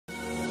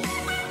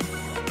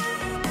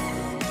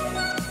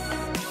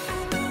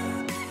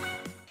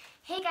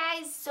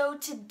So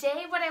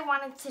today what I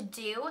wanted to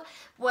do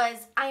was,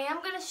 I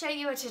am going to show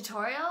you a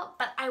tutorial,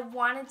 but I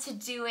wanted to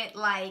do it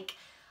like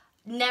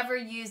never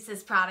used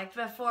this product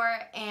before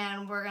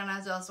and we're going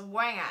to just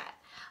wing it.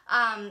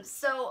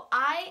 So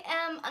I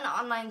am an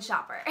online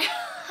shopper.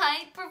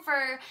 I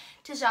prefer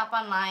to shop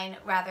online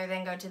rather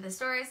than go to the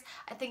stores.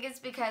 I think it's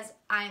because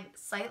I'm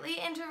slightly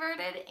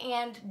introverted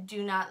and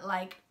do not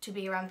like to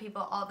be around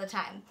people all the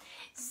time.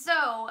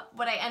 So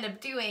what I end up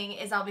doing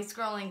is I'll be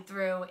scrolling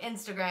through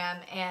Instagram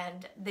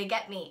and they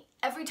get me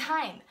every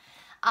time.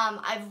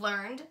 I've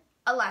learned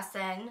a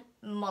lesson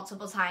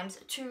multiple times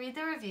to read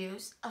the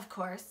reviews, of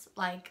course,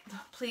 like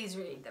please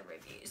read the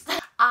reviews.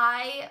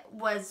 I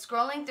was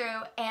scrolling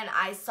through and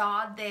I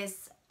saw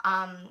this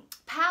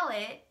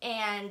palette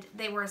and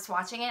they were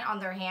swatching it on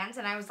their hands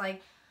and I was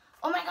like,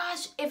 oh my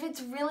gosh, if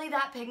it's really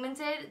that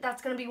pigmented,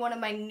 that's gonna be one of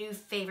my new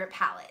favorite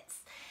palettes.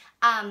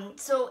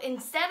 So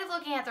instead of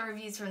looking at the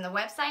reviews from the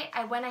website,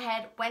 I went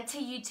to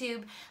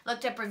YouTube,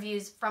 looked up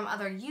reviews from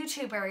other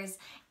YouTubers,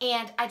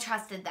 and I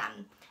trusted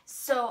them.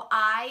 So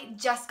I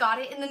just got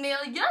it in the mail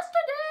yesterday,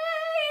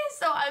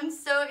 so I'm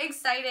so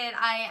excited.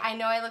 I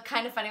know I look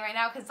kind of funny right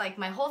now because like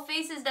my whole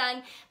face is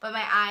done, but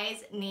my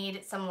eyes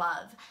need some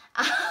love.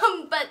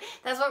 But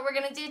that's what we're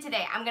gonna do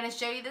today. I'm gonna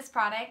show you this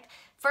product.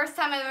 First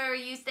time I've ever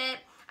used it.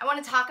 I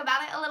want to talk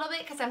about it a little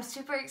bit because I'm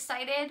super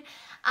excited,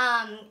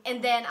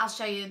 and then I'll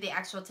show you the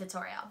actual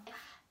tutorial.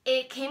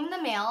 It came in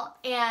the mail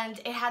and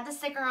it had the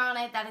sticker on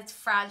it that it's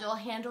fragile,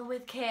 handle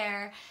with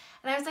care.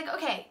 And I was like,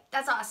 okay,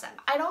 that's awesome.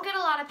 I don't get a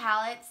lot of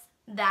palettes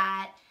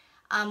that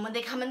when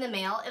they come in the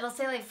mail, it'll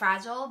say like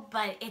fragile,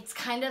 but it's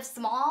kind of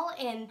small,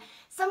 and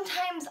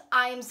sometimes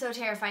I'm so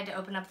terrified to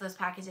open up those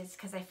packages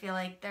because I feel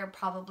like they're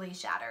probably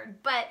shattered,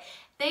 but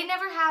they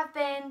never have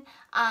been.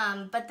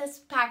 But this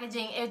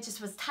packaging, it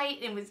just was tight,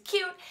 it was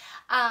cute,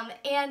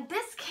 and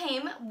this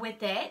came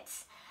with it.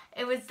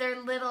 It was their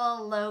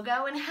little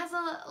logo and it has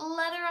a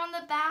letter on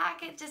the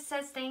back. It just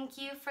says thank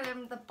you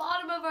from the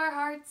bottom of our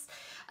hearts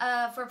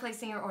for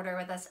placing your order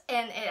with us,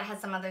 and it has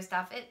some other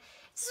stuff.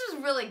 This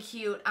was really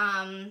cute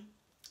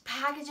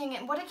packaging,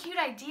 and what a cute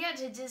idea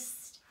to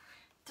just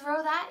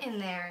throw that in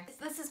there.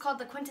 This is called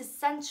the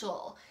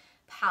Quintessential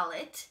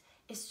palette.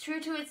 It's true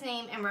to its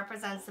name and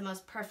represents the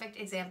most perfect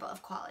example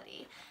of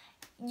quality.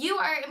 You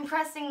are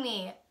impressing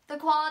me. The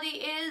quality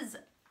is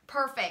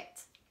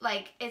perfect.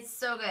 Like, it's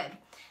so good.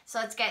 So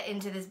let's get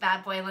into this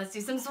bad boy and let's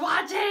do some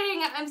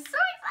swatching. I'm so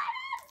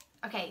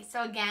excited. Okay,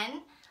 so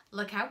again,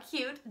 look how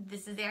cute.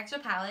 This is the actual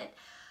palette.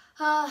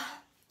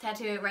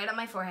 Tattoo it right on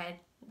my forehead.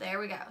 There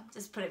we go.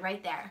 Just put it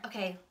right there.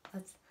 Okay,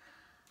 let's...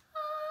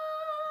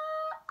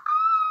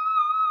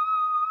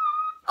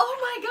 Oh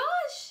my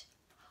gosh!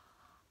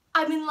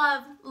 I'm in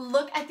love.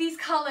 Look at these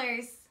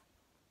colors.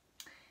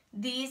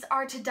 These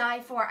are to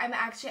die for. I'm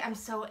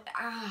so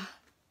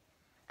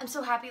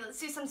happy. Let's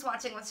do some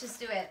swatching. Let's just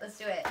do it. Let's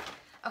do it.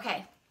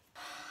 Okay.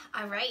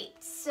 All right.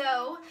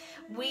 So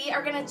we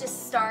are going to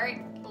just start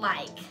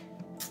like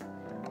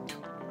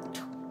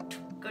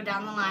go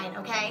down the line,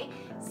 okay?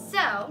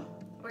 So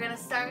we're going to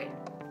start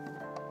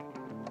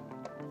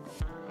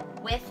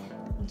with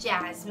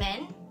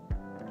Jasmine.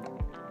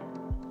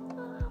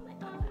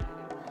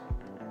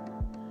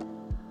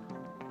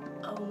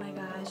 Oh my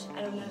gosh.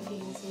 I don't know if you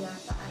can see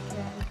that, but I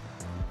can.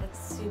 It's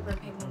super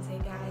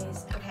pigmented,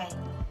 guys. Okay.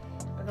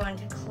 We're going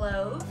to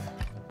Clove.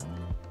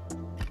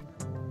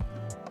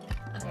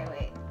 Okay,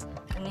 wait.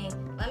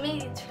 Let me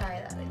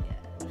try that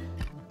again.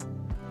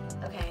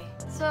 Okay,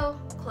 so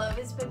Clove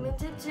is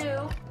pigmented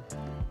too.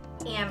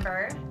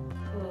 Amber.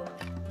 Ooh.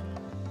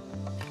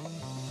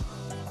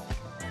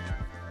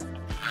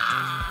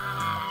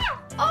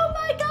 Oh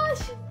my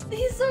gosh!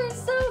 These are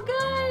so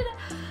good!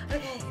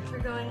 Okay, we're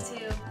going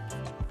to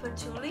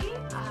Patchouli.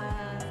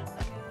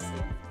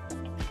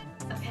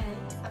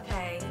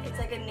 Okay, it's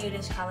like a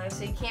nudish color,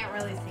 so you can't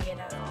really see it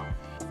at all.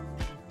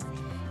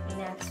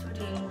 Next, we're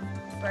doing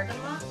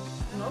Bergamot.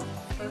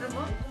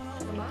 Bergamot.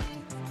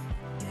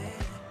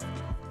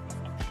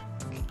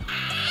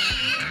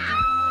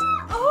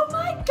 Oh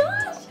my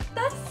gosh,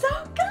 that's so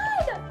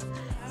good!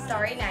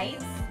 Starry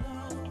Nights,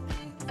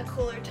 a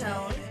cooler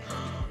tone.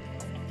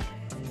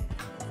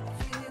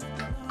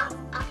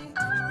 I'm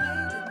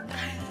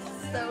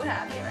so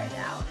happy right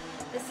now.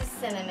 This is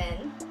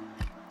Cinnamon.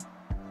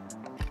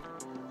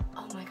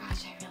 Oh my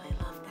gosh, I really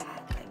love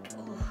that. Like,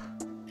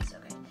 ooh, so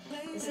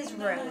good. This is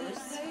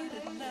Rose.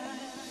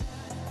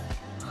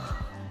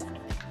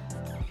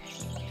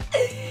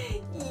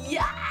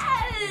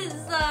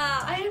 Yes!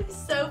 I am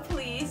so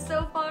pleased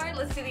so far.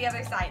 Let's do the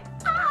other side.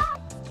 Ah!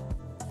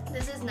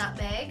 This is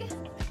Nutmeg.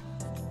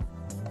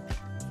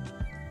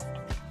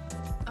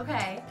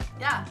 Okay,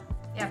 yeah,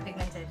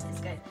 pigmented is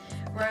good.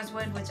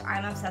 Rosewood, which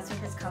I'm obsessed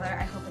with this color.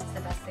 I hope it's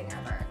the best thing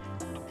ever.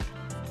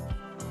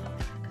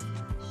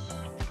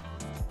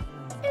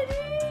 It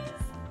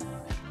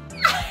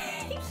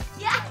is!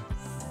 Yes!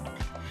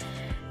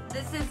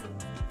 This is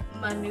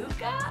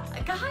Manuka?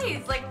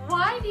 Guys, like,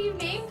 why do you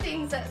name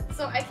things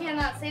so I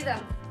cannot say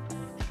them?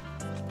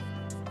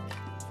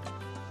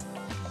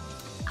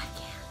 I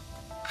can't.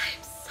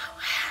 I'm so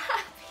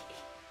happy.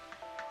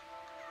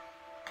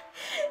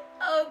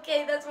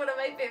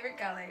 favorite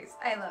colors.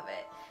 I love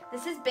it.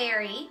 This is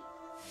Berry.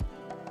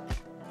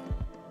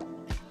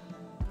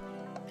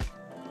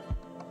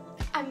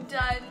 I'm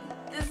done.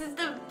 This is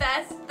the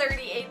best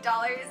 $38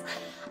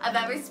 I've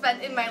ever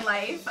spent in my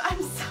life.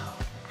 I'm so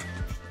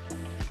happy.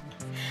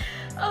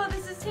 Oh,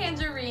 this is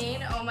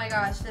Tangerine. Oh my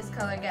gosh, this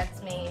color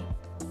gets me.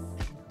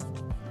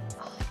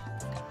 Oh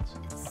my gosh,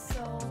 it's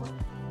so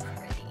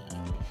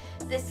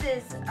pretty. This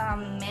is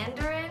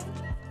Mandarin.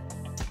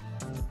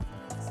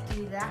 Let's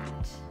do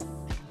that.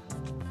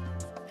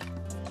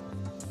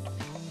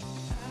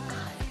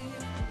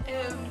 I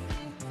am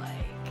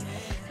like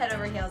head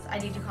over heels. I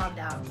need to calm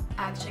down.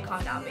 Actually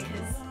calm down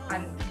because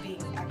I'm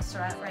being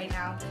extra right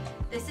now.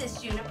 This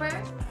is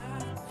Juniper.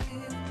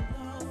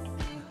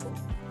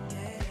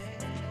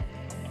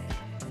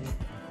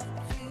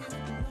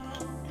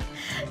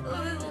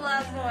 Oh, this is the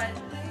last one.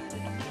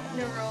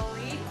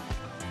 Neroli.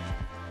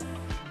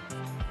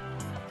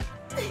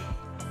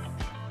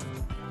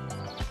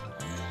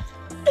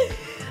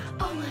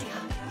 Oh my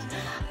god.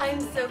 I'm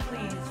so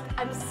pleased.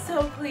 I'm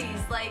so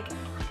pleased. Like,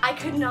 I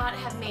could not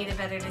have made a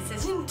better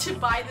decision to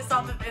buy this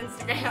off of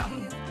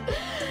Instagram.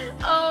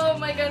 Oh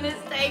my goodness,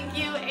 thank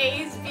you,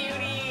 Ace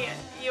Beauty.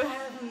 You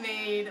have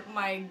made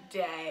my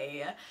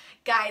day.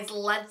 Guys,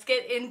 let's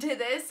get into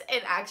this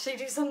and actually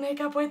do some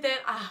makeup with it.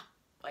 Oh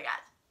my gosh.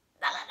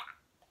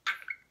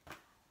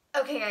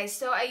 Okay guys,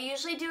 so I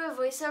usually do a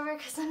voiceover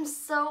because I'm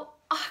so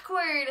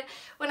awkward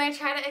when I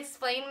try to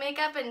explain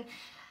makeup, and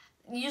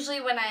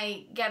usually when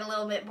I get a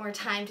little bit more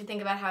time to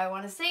think about how I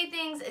want to say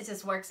things, it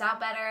just works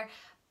out better.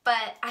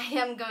 But I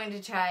am going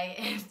to try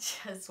and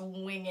just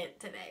wing it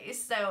today.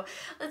 So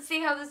let's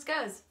see how this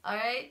goes.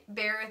 Alright,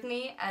 bear with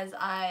me as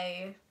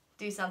I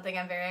do something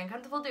I'm very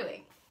uncomfortable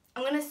doing.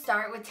 I'm going to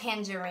start with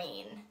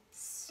Tangerine.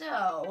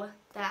 So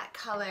that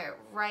color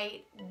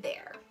right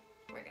there.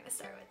 We're going to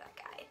start with that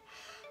guy.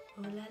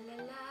 Oh la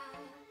la la.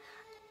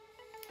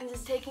 I'm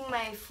just taking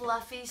my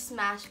fluffy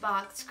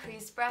Smashbox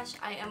crease brush.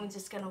 I am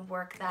just going to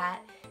work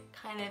that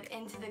kind of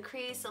into the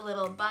crease, a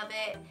little above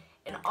it,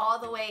 and all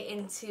the way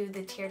into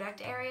the tear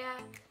duct area.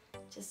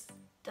 Just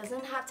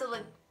doesn't have to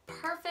look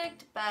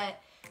perfect,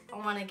 but I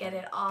want to get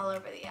it all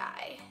over the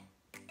eye.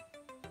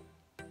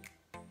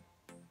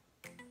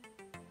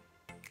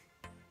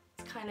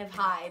 It's kind of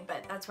high,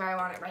 but that's where I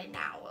want it right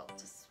now. We'll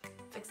just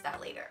fix that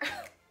later.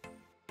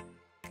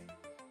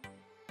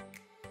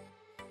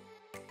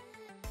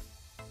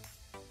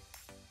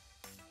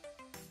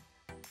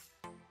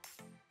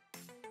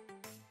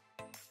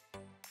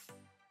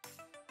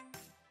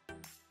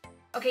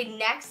 Okay,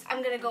 next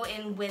I'm gonna go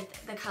in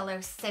with the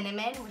color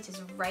Cinnamon, which is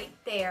right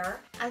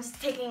there. I'm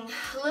just taking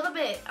a little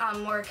bit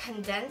more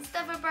condensed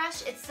of a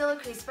brush. It's still a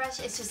crease brush,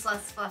 it's just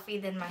less fluffy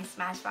than my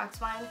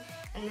Smashbox one.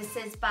 And this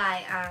is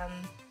by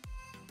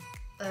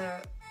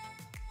the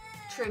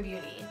True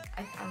Beauty.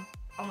 I'm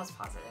almost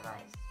positive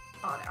I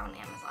bought it on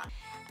Amazon.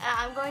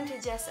 I'm going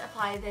to just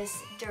apply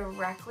this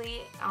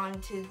directly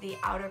onto the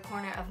outer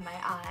corner of my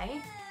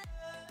eye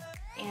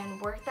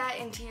and work that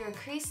into your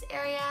crease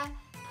area,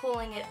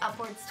 pulling it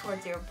upwards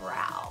towards your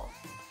brow.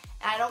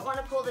 And I don't want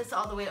to pull this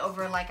all the way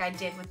over like I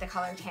did with the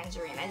color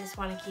Tangerine. I just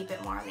want to keep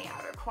it more on the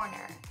outer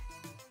corner.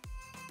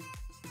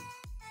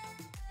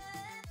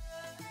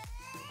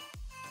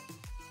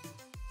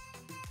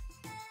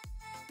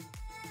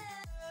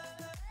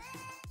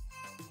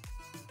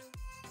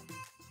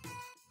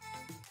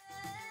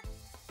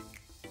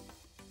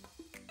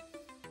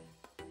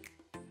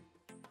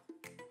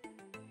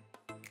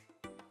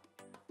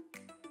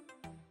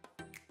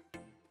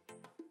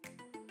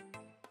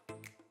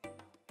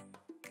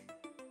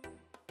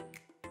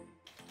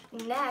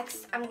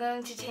 Next, I'm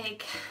going to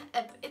take,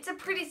 it's a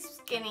pretty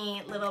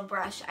skinny little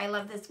brush. I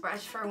love this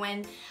brush for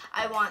when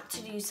I want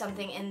to do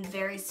something in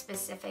very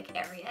specific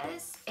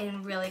areas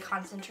and really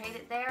concentrate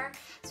it there.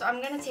 So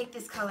I'm going to take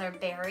this color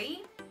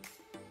Berry.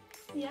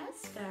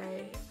 Yes,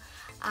 Berry.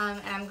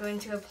 And I'm going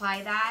to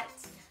apply that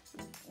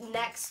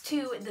next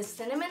to the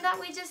cinnamon that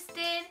we just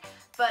did,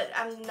 but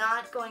I'm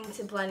not going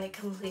to blend it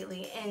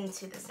completely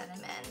into the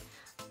cinnamon.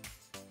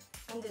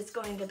 I'm just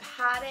going to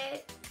pat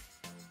it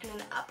in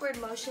an upward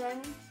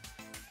motion.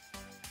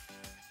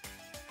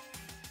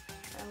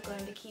 I'm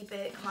going to keep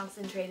it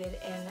concentrated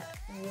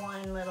in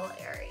one little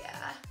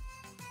area.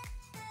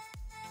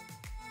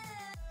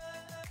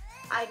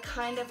 I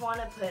kind of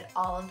want to put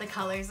all of the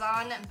colors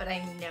on, but I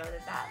know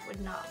that that would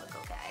not look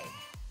okay.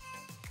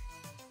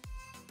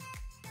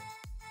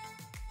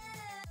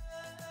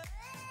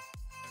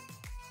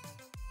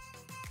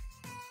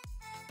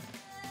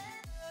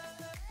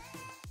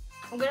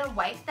 I'm going to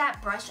wipe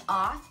that brush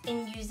off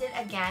and use it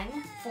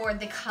again for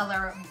the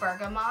color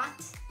Bergamot.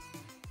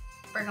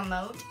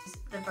 Bergamot,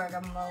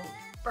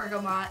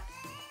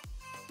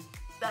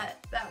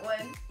 that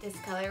one. This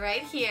color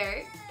right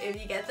here.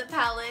 If you get the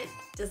palette,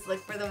 just look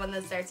for the one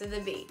that starts with a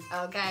B,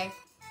 okay?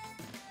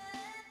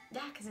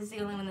 Yeah, because it's the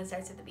only one that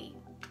starts with a B.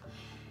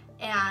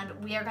 And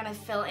we are gonna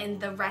fill in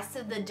the rest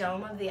of the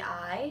dome of the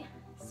eye.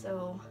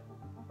 So,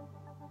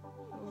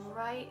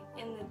 right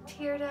in the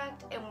tear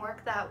duct and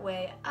work that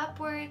way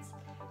upwards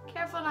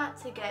Careful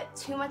not to get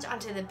too much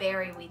onto the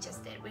berry we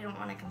just did. We don't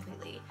want to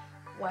completely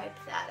wipe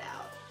that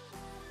out.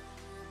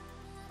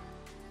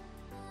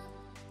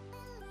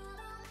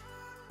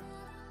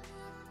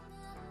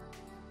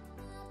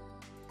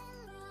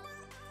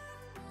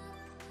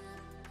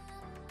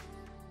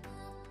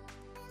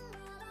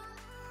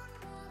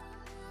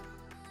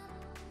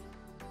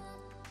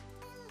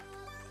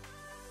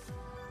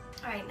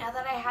 Alright, now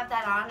that I have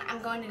that on,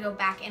 I'm going to go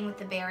back in with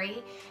the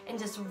berry and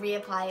just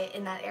reapply it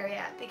in that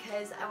area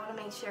because I want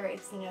to make sure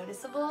it's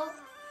noticeable.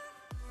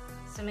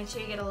 So make sure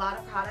you get a lot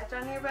of product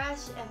on your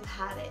brush and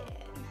pat it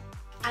in.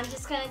 I'm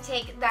just going to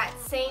take that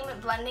same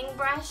blending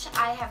brush.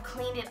 I have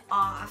cleaned it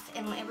off,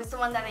 and it was the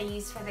one that I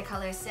used for the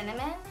color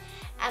Cinnamon.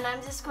 And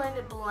I'm just going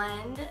to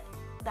blend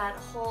that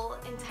whole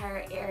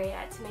entire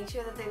area to make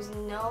sure that there's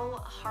no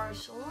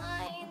harsh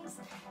lines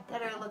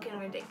that are looking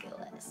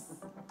ridiculous.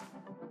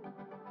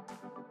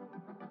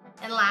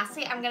 And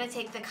lastly, I'm going to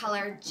take the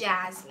color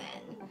Jasmine,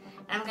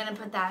 and I'm going to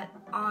put that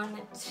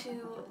onto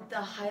the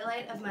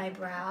highlight of my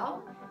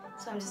brow.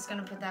 So I'm just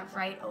going to put that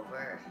right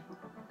over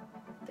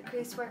the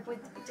crease work we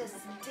just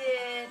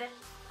did,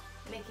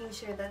 making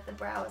sure that the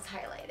brow is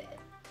highlighted.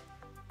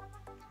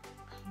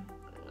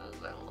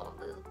 I love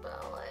this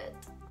palette.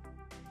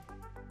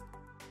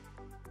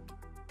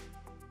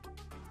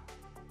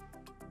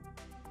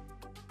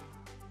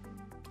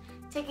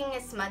 Taking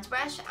a smudge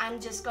brush, I'm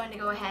just going to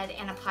go ahead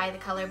and apply the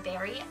color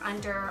Berry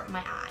under my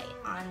eye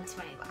onto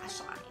my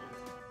lash line.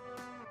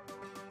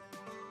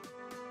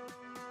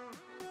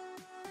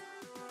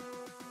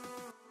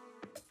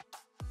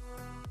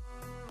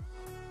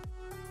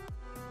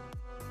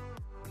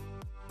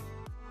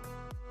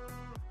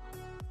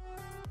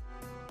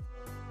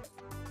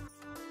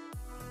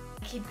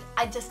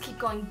 I just keep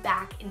going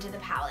back into the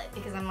palette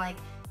because I'm like,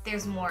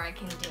 there's more I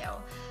can do.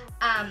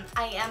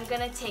 I am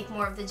gonna take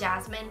more of the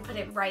Jasmine, put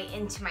it right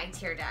into my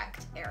tear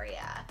duct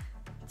area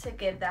to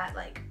give that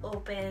like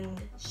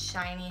opened,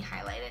 shiny,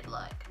 highlighted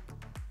look.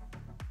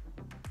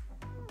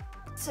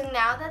 So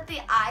now that the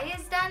eye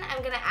is done,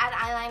 I'm gonna add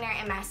eyeliner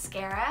and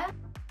mascara.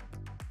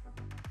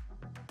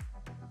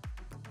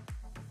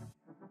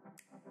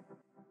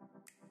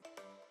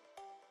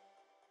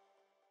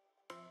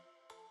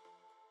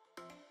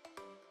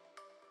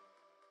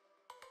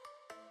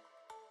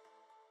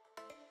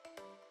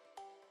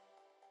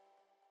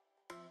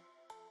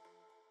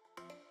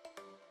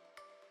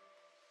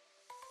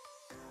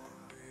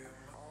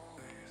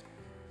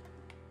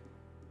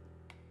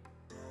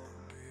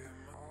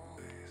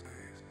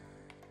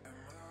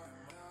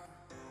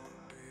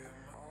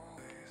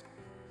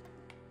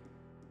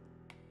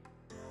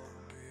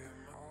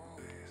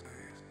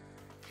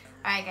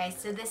 Alright guys,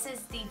 so this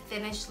is the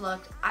finished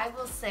look. I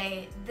will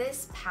say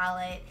this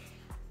palette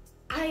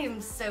I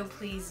am so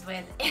pleased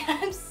with, and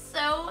I'm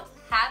so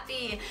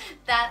happy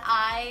that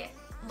I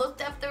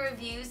looked up the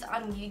reviews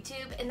on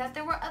YouTube and that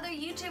there were other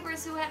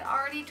YouTubers who had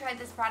already tried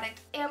this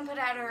product and put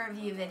out a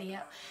review video.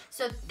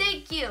 So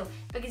thank you,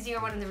 because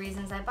you're one of the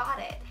reasons I bought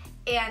it.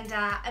 And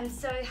I'm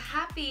so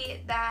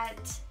happy that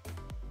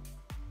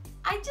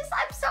I'm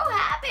so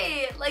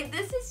happy. Like,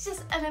 this is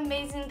just an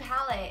amazing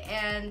palette,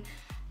 and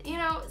you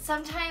know,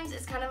 sometimes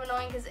it's kind of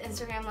annoying because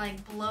Instagram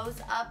like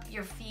blows up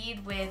your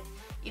feed with,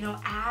 you know,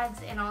 ads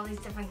and all these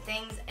different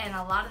things, and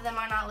a lot of them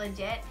are not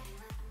legit.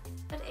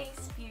 But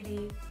Ace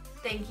Beauty,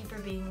 thank you for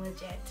being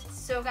legit.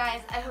 So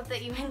guys, I hope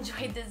that you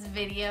enjoyed this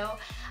video.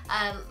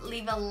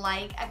 Leave a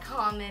like, a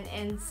comment,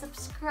 and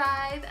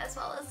subscribe, as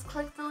well as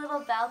click the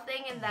little bell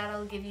thing, and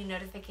that'll give you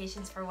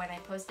notifications for when I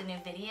post a new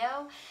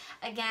video.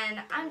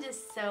 Again, I'm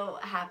just so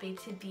happy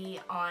to be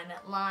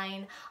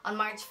online. On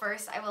March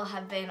 1st, I will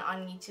have been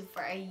on YouTube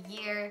for a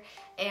year,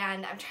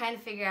 and I'm trying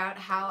to figure out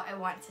how I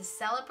want to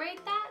celebrate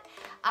that.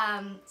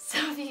 So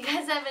if you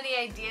guys have any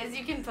ideas,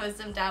 you can post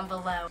them down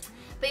below.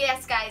 But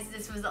yes, guys,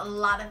 this was a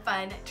lot of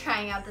fun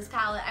trying out this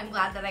palette. I'm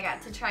glad that I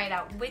got to try it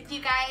out with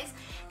you guys,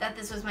 that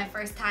this was my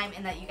first time,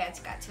 and that you guys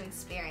got to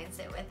experience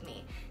it with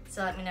me.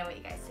 So let me know what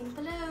you guys think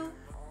below.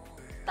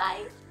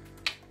 Bye!